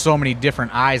 brought so many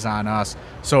different eyes on us.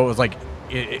 So it was like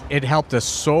it helped us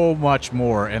so much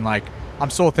more, and like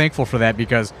I'm so thankful for that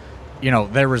because, you know,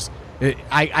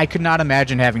 I could not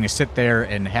imagine having to sit there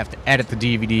and have to edit the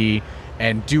DVD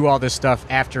and do all this stuff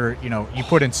after, you know, you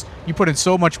put in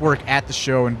so much work at the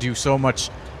show and do so much,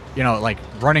 you know, like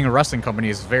running a wrestling company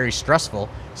is very stressful.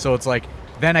 So it's like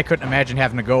then I couldn't imagine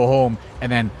having to go home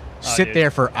and then sit there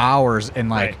for hours and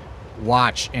like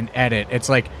watch and edit. It's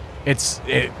like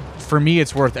for me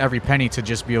it's worth every penny to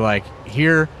just be like,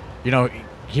 here, you know,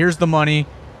 here's the money,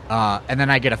 and then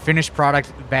I get a finished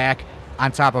product back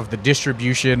on top of the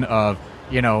distribution of,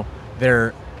 you know,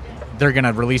 they're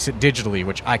gonna release it digitally,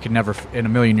 which I could never in a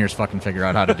million years fucking figure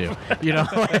out how to do. You know,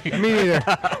 like, Me neither.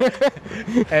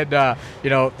 and you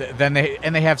know, then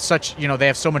they have such, you know, they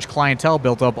have so much clientele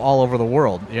built up all over the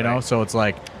world. You know, so it's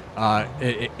like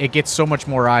it gets so much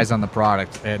more eyes on the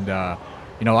product, and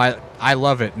you know, I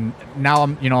love it. And now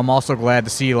I'm also glad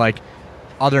to see like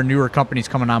other newer companies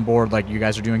coming on board, like you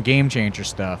guys are doing Game Changer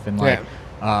stuff, and like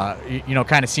you know,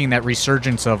 kind of seeing that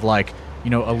resurgence of like, you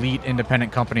know, elite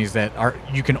independent companies that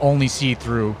you can only see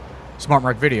through Smart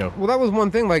Mark Video. Well, that was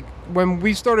one thing. Like when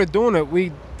we started doing it,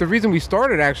 the reason we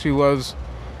started actually was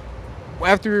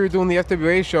after we were doing the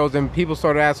FWA shows and people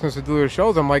started asking us to do their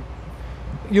shows. I'm like,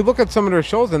 you look at some of their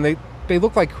shows and they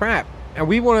look like crap, and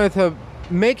we wanted to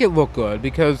make it look good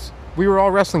because we were all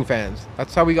wrestling fans.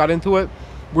 That's how we got into it.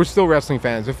 We're still wrestling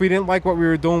fans. If we didn't like what we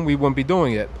were doing, we wouldn't be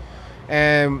doing it.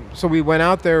 And so we went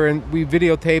out there and we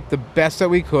videotaped the best that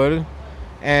we could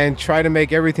and tried to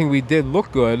make everything we did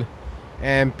look good.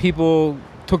 And people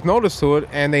took notice to it,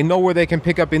 and they know where they can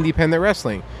pick up independent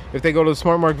wrestling. If they go to the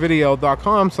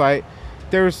smartmarkvideo.com site,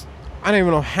 there's, I don't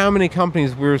even know how many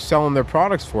companies we're selling their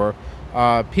products for.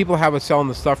 People have us selling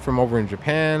the stuff from over in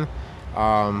Japan,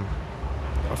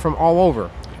 from all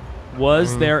over.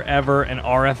 Was there ever an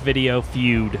RF video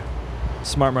feud?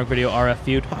 Smart Mark Video RF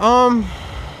feud?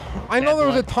 I know there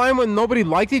was a time when nobody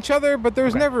liked each other, but there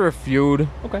was never a feud.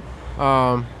 Okay.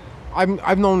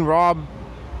 I've known Rob.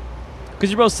 Because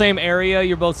you're both same area,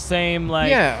 you're both same, like...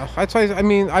 Yeah, I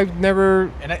mean, I've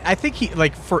never... And I think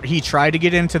he tried to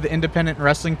get into the independent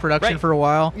wrestling production for a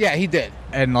while. Yeah, he did.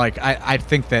 And like I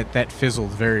think that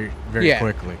fizzled very, very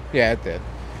quickly. Yeah, it did.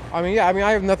 I mean,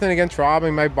 I have nothing against Rob. I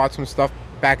mean, I bought some stuff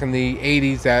back in the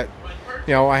 80s that,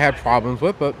 you know, I had problems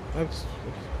with, but it's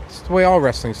the way all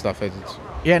wrestling stuff is. It's,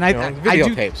 yeah, and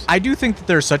videotapes. I do think that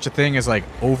there's such a thing as like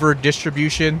over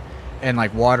distribution and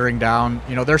like watering down.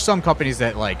 You know, there's some companies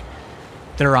that like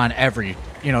they're on every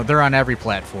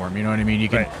platform. You know what I mean? You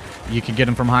can get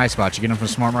them from HighSpot, you get them from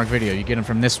Smart Mark Video, you get them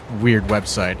from this weird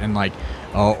website, and like,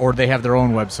 or they have their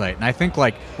own website. And I think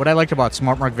like what I liked about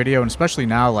Smart Mark Video, and especially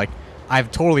now, like I've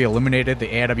totally eliminated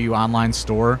the AW online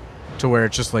store to where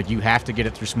it's just like you have to get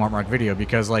it through Smart Mark Video,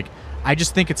 because like I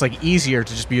just think it's like easier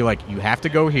to just be like, you have to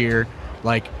go here.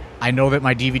 Like I know that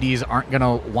my DVDs aren't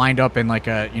gonna wind up in like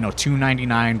a, you know,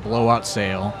 $2.99 blowout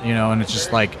sale, you know, and it's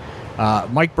just like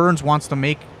Mike Burns wants to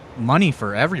make money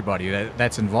for everybody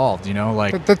that's involved, you know,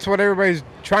 like that's what everybody's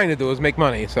trying to do, is make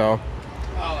money. So,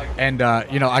 and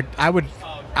you know, I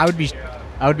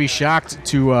would be shocked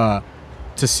to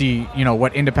see, you know,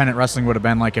 what independent wrestling would have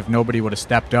been like if nobody would have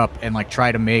stepped up and like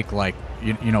try to make like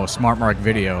you know, a Smart Mark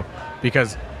Video,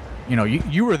 because you know,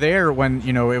 you were there when,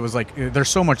 you know, it was like there's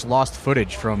so much lost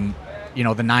footage from, you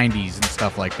know, the 90s and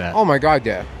stuff like that. Oh my God,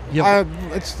 yeah. Yep.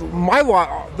 It's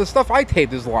the stuff I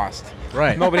taped is lost.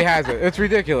 Right. Nobody has it. It's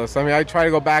ridiculous. I mean, I try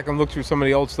to go back and look through some of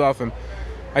the old stuff, and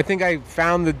I think I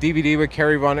found the DVD with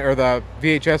the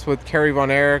VHS with Kerry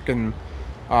Von Erich, and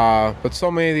but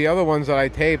so many of the other ones that I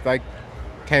taped, I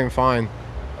can't even find.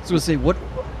 So let's say, what,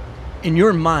 in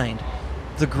your mind,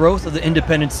 the growth of the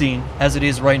independent scene as it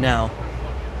is right now,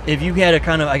 if you had to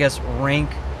kind of, I guess,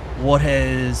 rank what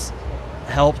has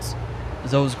helped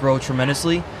those grow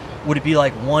tremendously, would it be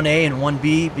like 1A and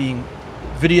 1B being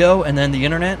video and then the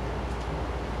internet?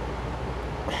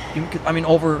 I mean,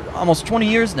 over almost 20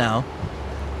 years now.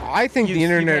 I think the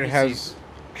internet has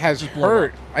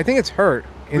hurt. I think it's hurt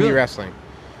indie wrestling.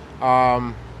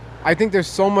 I think there's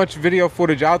so much video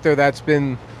footage out there that's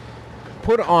been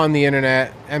put on the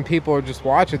internet, and people are just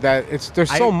watch it.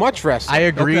 There's so much wrestling. I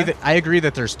agree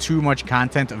that there's too much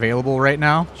content available right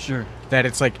now. Sure. That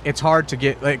it's like it's hard to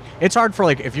get, like, it's hard for,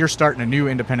 like, if you're starting a new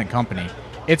independent company,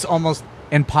 it's almost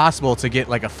impossible to get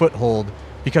like a foothold,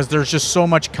 because there's just so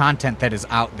much content that is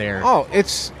out there. Oh,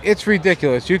 it's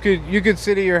ridiculous. You could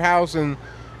sit at your house and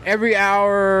every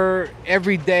hour,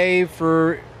 every day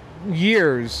for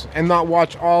years and not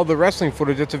watch all the wrestling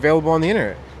footage that's available on the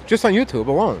internet, just on YouTube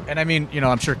alone. And I mean, you know,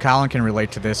 I'm sure Colin can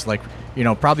relate to this. Like,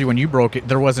 probably when you broke it,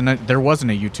 there wasn't a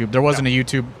YouTube. There wasn't a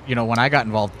YouTube, when I got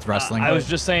involved with wrestling. I was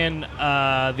just saying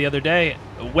the other day,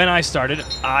 when I started,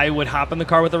 I would hop in the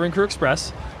car with the Ring Crew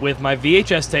Express with my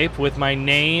VHS tape with my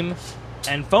name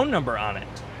and phone number on it.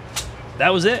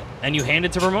 That was it. And you hand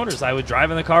it to promoters. I would drive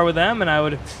in the car with them, and I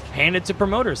would hand it to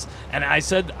promoters. And I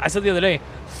said the other day,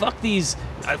 fuck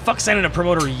sending a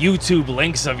promoter YouTube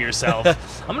links of yourself.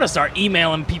 I'm going to start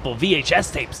emailing people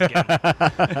VHS tapes again.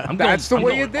 That's the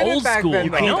way you did it back then.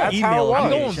 You can't That's email how it was. I'm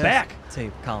going back.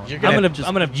 Tape, Colin.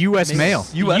 I'm gonna U.S. mail.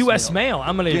 U.S. mail.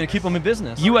 I'm You're gonna gonna keep them in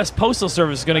business. U.S. Postal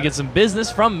Service is gonna get some business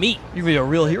from me. You're gonna be a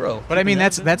real hero. But I mean,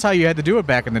 that's how you had to do it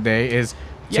back in the day. Is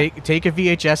take a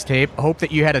VHS tape, hope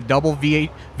that you had a double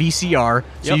VCR,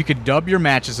 so you could dub your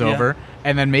matches over,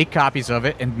 and then make copies of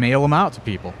it and mail them out to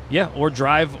people. Yeah, or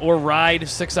drive or ride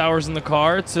 6 hours in the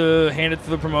car to hand it to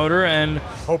the promoter and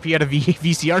hope he had a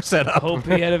VCR set up. hope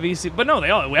he had a VCR. But no,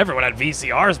 everyone had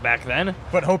VCRs back then.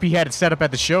 But hope he had it set up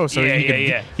at the show so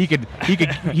he could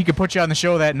put you on the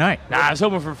show that night. Nah, I was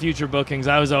hoping for future bookings.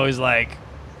 I was always like,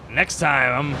 next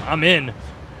time I'm in.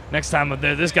 Next time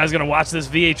this guy's gonna watch this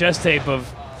VHS tape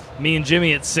of me and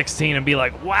Jimmy at 16 and be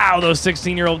like, wow, those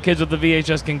 16-year-old kids with the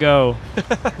VHS can go.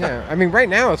 Yeah, I mean, right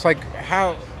now it's like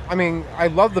I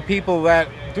love the people that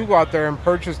do go out there and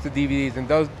purchase the DVDs and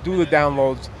do the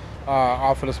downloads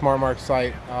off of the Smart Mark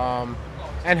site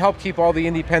and help keep all the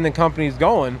independent companies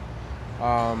going.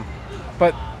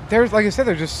 But there's, like I said,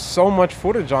 there's just so much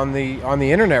footage on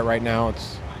the internet right now.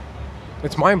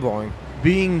 It's mind-blowing.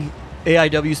 Being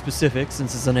AIW specific,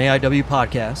 since it's an AIW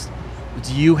podcast,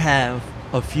 do you have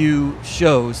a few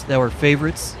shows that were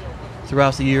favorites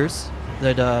throughout the years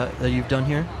that you've done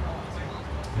here?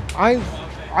 I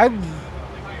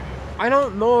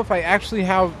don't know if I actually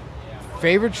have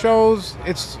favorite shows.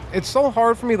 It's so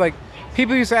hard for me. Like,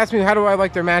 people used to ask me, how do I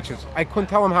like their matches? I couldn't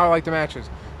tell them how I like the matches.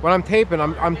 When I'm taping,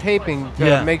 I'm taping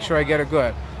to make sure I get it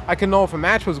good. I can know if a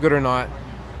match was good or not,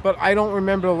 but I don't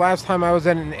remember the last time I was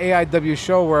at an AIW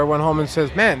show where I went home and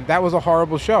says, man, that was a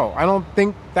horrible show. I don't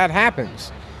think that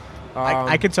happens.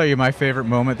 I can tell you my favorite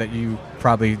moment that you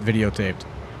probably videotaped.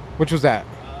 Which was that?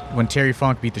 When Terry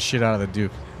Funk beat the shit out of the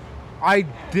Duke. I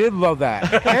did love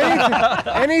that.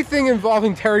 Anything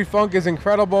involving Terry Funk is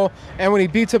incredible, and when he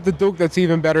beats up the Duke, that's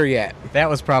even better yet. That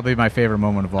was probably my favorite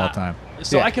moment of all time.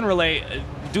 So I can relate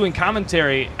doing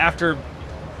commentary after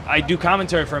I do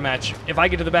commentary for a match. If I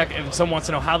get to the back, if someone wants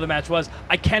to know how the match was,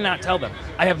 I cannot tell them.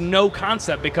 I have no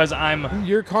concept because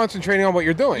You're concentrating on what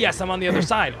you're doing. Yes, I'm on the other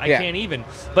side. I can't even.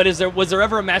 But was there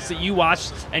ever a match that you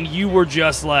watched and you were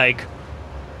just like,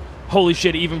 holy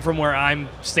shit, even from where I'm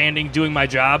standing doing my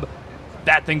job,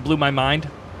 that thing blew my mind?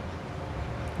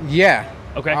 Yeah.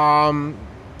 Okay.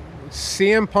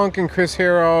 CM Punk and Chris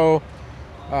Hero,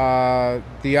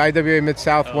 the IWA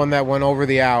Mid-South one that went over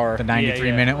the hour. The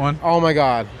 93-minute one? Oh, my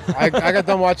God. I got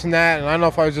done watching that, and I don't know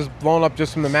if I was just blown up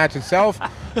just from the match itself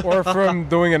or from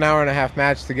doing an hour-and-a-half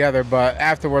match together, but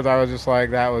afterwards I was just like,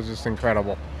 that was just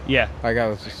incredible. Yeah.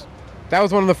 That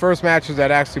was one of the first matches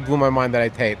that actually blew my mind that I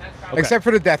taped. Okay. Except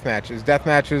for the death matches. Death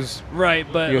matches. Right,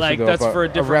 but years like ago, that's but for a a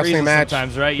different wrestling reason match,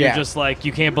 sometimes, right? You're yeah. just like,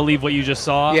 you can't believe what you just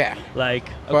saw. Yeah. Like,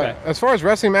 But okay. as far as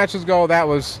wrestling matches go, that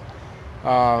was...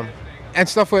 and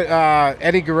stuff with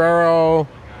Eddie Guerrero,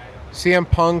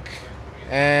 CM Punk,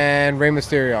 and Rey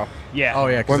Mysterio. Yeah. Oh,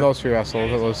 yeah. When those three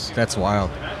wrestled, it was... That's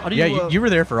wild. do you, You were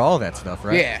there for all that stuff,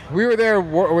 right? Yeah, we were there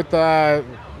with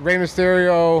Rey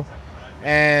Mysterio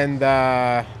and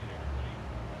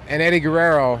Eddie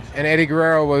Guerrero. And Eddie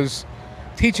Guerrero was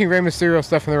teaching Rey Mysterio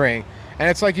stuff in the ring. And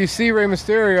it's like you see Rey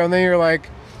Mysterio, and then you're like,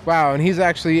 wow, and he's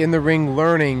actually in the ring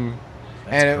learning.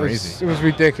 That's and crazy. it was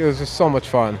ridiculous. It was just so much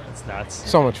fun. It's nuts.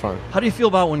 So much fun. How do you feel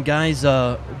about when guys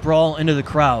brawl into the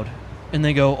crowd and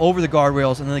they go over the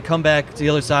guardrails and then they come back to the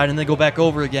other side and they go back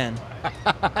over again?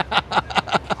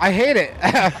 I hate it.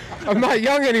 I'm not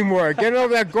young anymore. Getting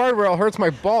over that guardrail hurts my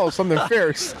balls. Something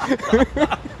fierce.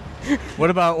 What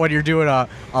about when you're doing a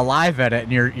live edit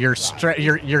and you're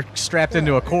strapped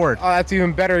into a cord? Oh, that's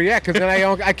even better yet, because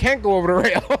then I can't go over the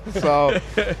rail. So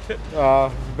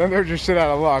then they're just shit out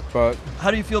of luck. But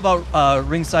How do you feel about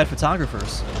ringside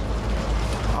photographers?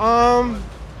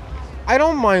 I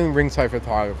don't mind ringside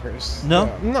photographers. No?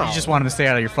 No. You just want them to stay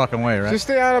out of your fucking way, right? Just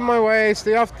stay out of my way.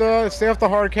 Stay off the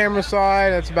hard camera side.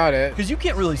 That's about it. Because you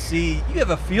can't really see. You have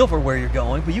a feel for where you're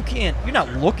going, but you're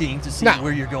not looking to see No.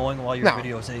 where you're going while you're No.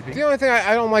 videotaping. The only thing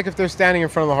I don't like if they're standing in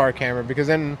front of the hard camera, because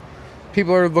then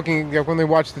people are looking, when they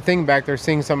watch the thing back, they're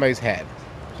seeing somebody's head.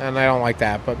 And I don't like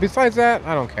that. But besides that,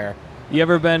 I don't care. You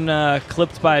ever been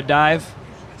clipped by a dive?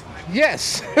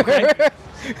 Yes.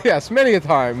 Yes, many a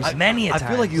times. Many a I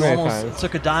feel like you Many almost times.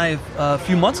 took a dive a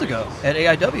few months ago at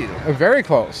AIW. Very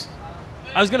close.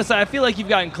 I was gonna say, I feel like you've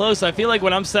gotten close. I feel like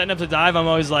when I'm setting up to dive, I'm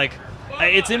always like,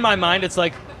 it's in my mind. It's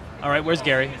like, all right, where's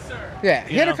Gary? Yeah,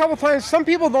 he You hit know? a couple times. Some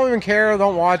people don't even care,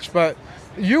 don't watch, but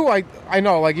you, I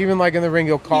know, like even like in the ring,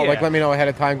 you'll call, like Yeah. let me know ahead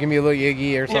of time, give me a little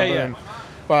yiggy or something. yeah.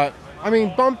 But I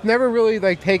mean, bumped, never really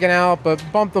like taken out, but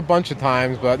bumped a bunch of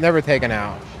times, but never taken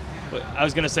out. But I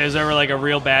was gonna say, is there ever like a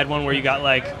real bad one where you got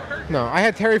like, No, I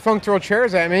had Terry Funk throw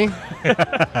chairs at me.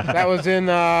 That was in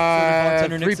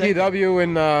bartender Nick 3PW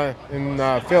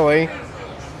in Philly.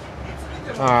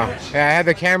 Yeah, I had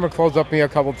the camera close up me a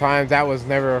couple times. That was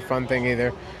never a fun thing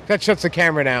either. That shuts the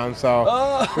camera down,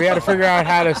 so we had to figure out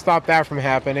how to stop that from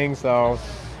happening. So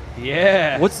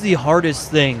yeah? What's the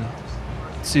hardest thing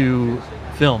to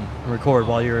film and record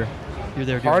while you're there?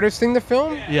 doing- hardest thing to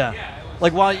film? Yeah.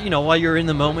 Like while you're in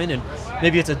the moment, and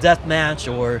maybe it's a death match,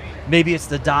 or maybe it's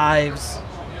the dives.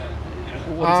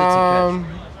 What is it to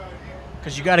catch?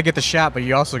 Because you got to get the shot, but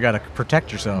you also got to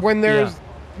protect yourself. When there's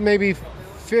maybe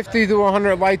 50 to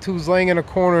 100 light tubes laying in a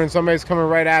corner and somebody's coming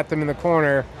right at them in the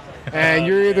corner, and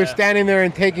you're either standing there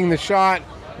and taking the shot,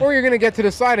 or you're going to get to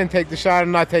the side and take the shot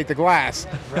and not take the glass.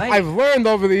 Right. I've learned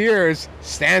over the years,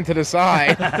 stand to the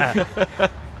side.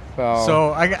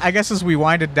 So I guess as we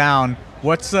wind it down,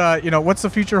 what's the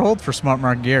future hold for Smart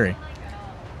Mark Gary?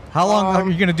 How long are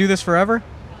you going to do this forever?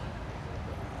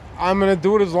 I'm going to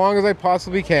do it as long as I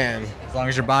possibly can. As long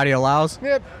as your body allows.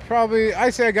 Yep, probably. I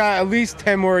say I got at least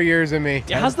 10 more years in me.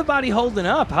 Yeah, how's the body holding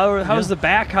up? How's the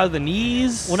back? How are the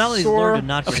knees? Well, now that he's Sore, learned to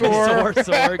not sore.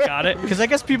 sore, got it. Because I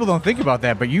guess people don't think about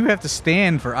that, but you have to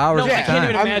stand for hours No, at I a can't time.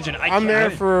 even imagine. I'm there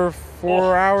for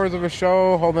 4 hours of a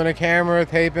show, holding a camera,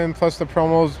 taping, plus the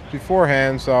promos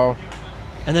beforehand. So,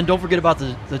 And then don't forget about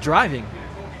the driving.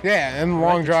 yeah, and right?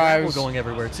 long The travel drives. going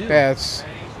everywhere too. Yeah, it's.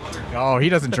 Oh, he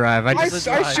doesn't drive. I I just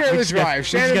share the We just got- drive. we just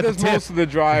Shannon got the does tip. most of the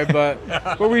drive,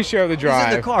 but we share the He's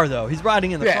drive. in the car though. He's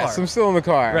riding in the Yes, car. I'm still in the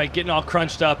car. Right, getting all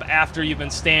crunched up after you've been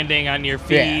standing on your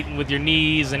feet Yeah. and with your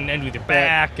knees and with your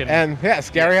back. And yes,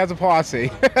 Gary has a posse.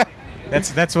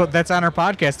 That's on our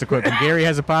podcast equipment. Gary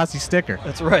has a posse sticker.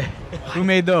 That's right. Who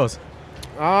made those?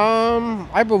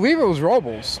 I believe it was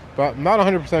Robles, but I'm not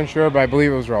 100% sure, but I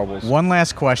believe it was Robles. One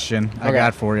last question I Okay.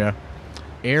 got for you.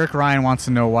 Eric Ryan wants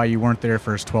to know why you weren't there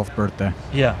for his 12th birthday.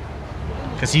 Yeah.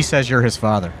 Because he says you're his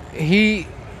father. He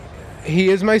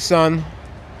is my son.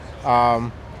 I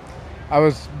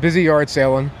was busy yard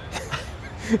sailing,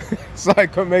 so I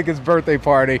couldn't make his birthday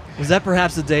party. Was that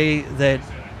perhaps the day that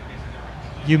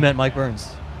you met Mike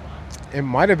Burns? It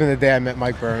might have been the day I met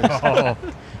Mike Burns. Oh,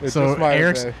 It so just might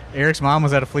have been. Eric's mom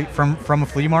was at from a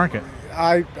flea market.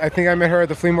 I think I met her at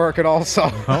the flea market also.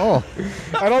 Oh,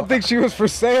 I don't think she was for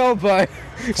sale, but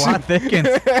plot thickens.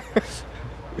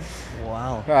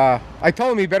 Wow. I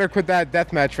told him he better quit that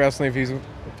deathmatch wrestling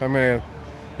if I'm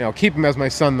gonna, keep him as my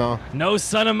son though. no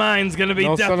son of mine's gonna be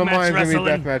No son of deathmatch mine's gonna be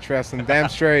wrestling. deathmatch wrestling. Damn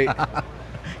straight.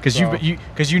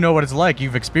 Because you know what it's like.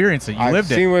 You've experienced it. You I've lived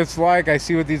seen it. what it's like. I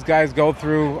see what these guys go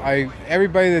through.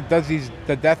 Everybody that does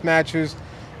the death matches,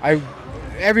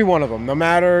 every one of them, no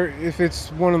matter if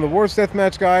it's one of the worst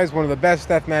deathmatch guys, one of the best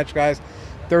deathmatch guys,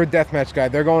 they're a deathmatch guy.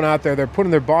 They're going out there. They're putting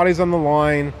their bodies on the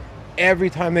line every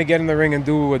time they get in the ring and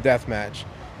do a deathmatch.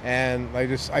 And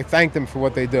I thank them for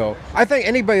what they do. I thank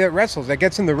anybody that wrestles, that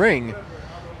gets in the ring.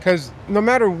 Because no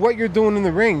matter what you're doing in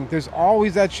the ring, there's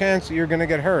always that chance that you're going to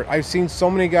get hurt. I've seen so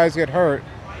many guys get hurt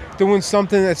doing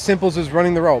something as simple as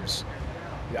running the ropes.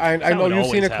 I know you've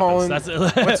seen it, Colin.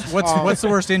 What's the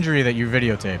worst injury that you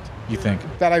videotaped, you think?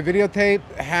 That I videotaped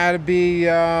had to be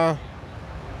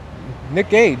Nick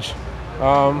Gage.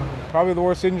 Probably the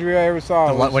worst injury I ever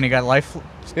saw. When he got the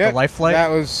life flight? That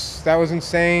was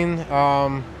insane.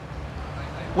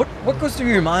 What goes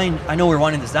through your mind? I know we're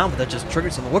winding this down, but that just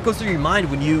triggered something. What goes through your mind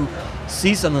when you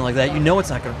see something like that? You know it's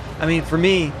not going to... I mean, for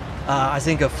me, I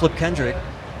think of Flip Kendrick,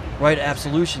 right?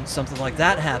 Absolution, something like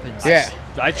that happens. Yeah.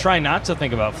 I try not to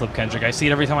think about Flip Kendrick. I see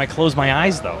it every time I close my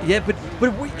eyes, though. Yeah, but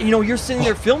you're sitting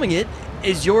there filming it.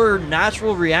 Is your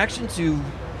natural reaction to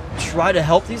try to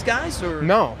help these guys, or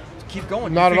No. keep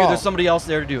going? Not you at all. There's somebody else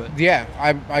there to do it. Yeah,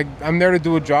 I'm there to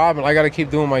do a job, and I got to keep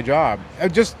doing my job.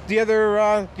 Just the other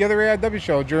AIW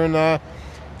show during the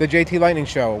JT Lightning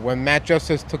show when Matt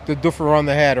Justice took the doofer on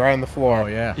the head right on the floor. Oh,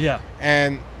 yeah. Yeah.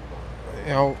 And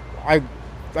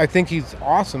I think he's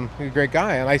awesome. He's a great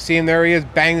guy, and I see him there. He is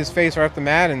banging his face right off the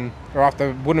mat or off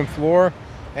the wooden floor,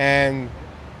 and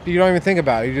you don't even think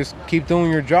about it. You just keep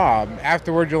doing your job.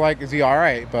 Afterwards, you're like, is he all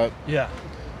right? But Yeah.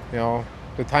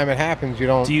 the time it happens, you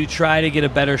don't Do you try to get a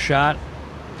better shot?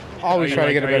 always try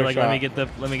to get a better shot.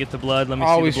 Let me get the blood. Let me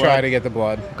Always see the blood. try to get the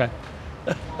blood. Okay.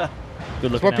 Good It's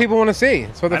looking what out. people want to see.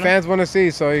 It's what the I know. fans want to see.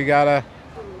 So you gotta.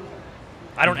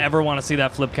 I don't ever want to see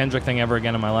that Flip Kendrick thing ever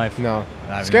again in my life. No.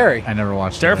 I Scary. I never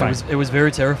watched Terrifying. it. It was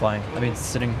very terrifying. I mean,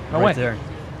 sitting No right way. there.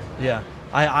 Yeah.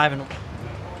 I haven't.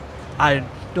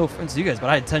 No offense to you guys, but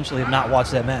I intentionally have not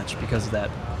watched that match because of that.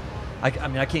 I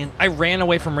mean, I can't. I ran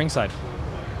away from ringside.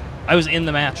 I was in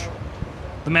the match.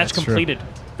 The match That's true. completed.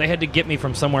 They had to get me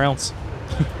from somewhere else.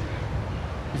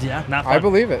 Yeah. Not fun. I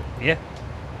believe it. Yeah.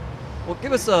 Well,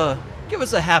 give us a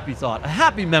happy thought, a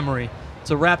happy memory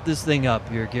to wrap this thing up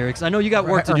here, Gary. 'Cause I know you got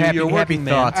work to Or do. happy- You're a happy working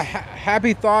man. thoughts. A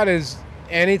happy thought is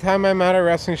anytime I'm at a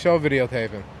wrestling show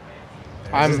videotaping.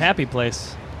 It's a happy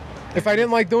place. If I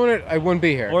didn't like doing it, I wouldn't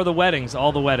be here. Or the weddings,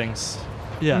 all the weddings.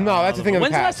 Yeah. No, that's a thing of the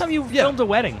When's the last past. time you Yeah. filmed a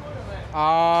wedding?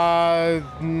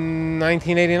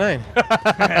 1989.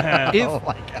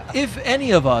 If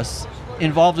any of us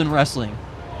involved in wrestling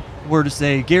were to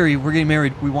say, Gary, we're getting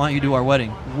married, we want you to do our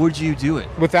wedding, would you do it?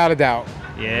 Without a doubt.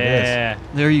 Yeah.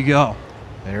 There you go.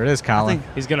 There it is, Colin.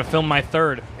 He's going to film my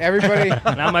third. Everybody.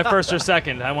 Not my first or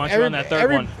second. I want you on that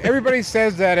third one. Everybody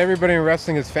says that everybody in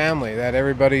wrestling is family. That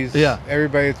everybody's their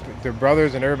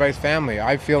brothers and everybody's family.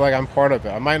 I feel like I'm part of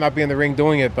it. I might not be in the ring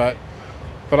doing it, but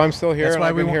I'm still here. That's and why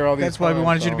I've been here all these That's why we times,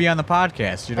 wanted you to so be on the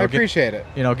podcast. You know, I appreciate it.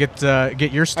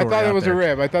 Get your I story. thought it out was there. a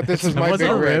rib. I thought this was my wasn't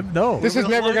big a rib, no. This is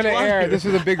never going to air. This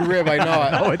is a big rib. I know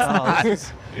it. No, it's not.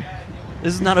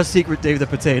 This is not a secret Dave the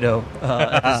Potato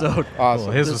episode. Awesome.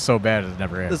 Well, his was so bad it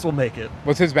never aired. This will make it.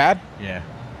 Was his bad? Yeah.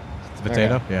 The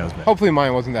potato? Okay. Yeah, it was bad. Hopefully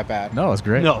mine wasn't that bad. No, it was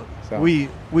great. No, So. we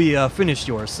finished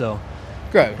yours, so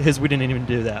Good. his we didn't even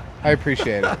do that. I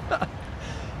appreciate it.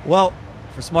 Well,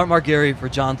 for Smart Mark Gary, for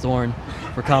John Thorne,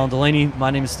 for Colin Delaney,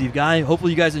 my name is Steve Guy.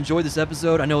 Hopefully you guys enjoyed this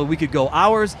episode. I know we could go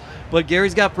hours, but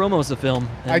Gary's got promos to film.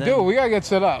 I do. We got to get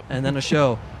set up. And then a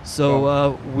show.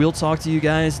 So we'll talk to you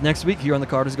guys next week here on The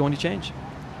Card is Going to Change.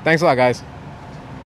 Thanks a lot, guys.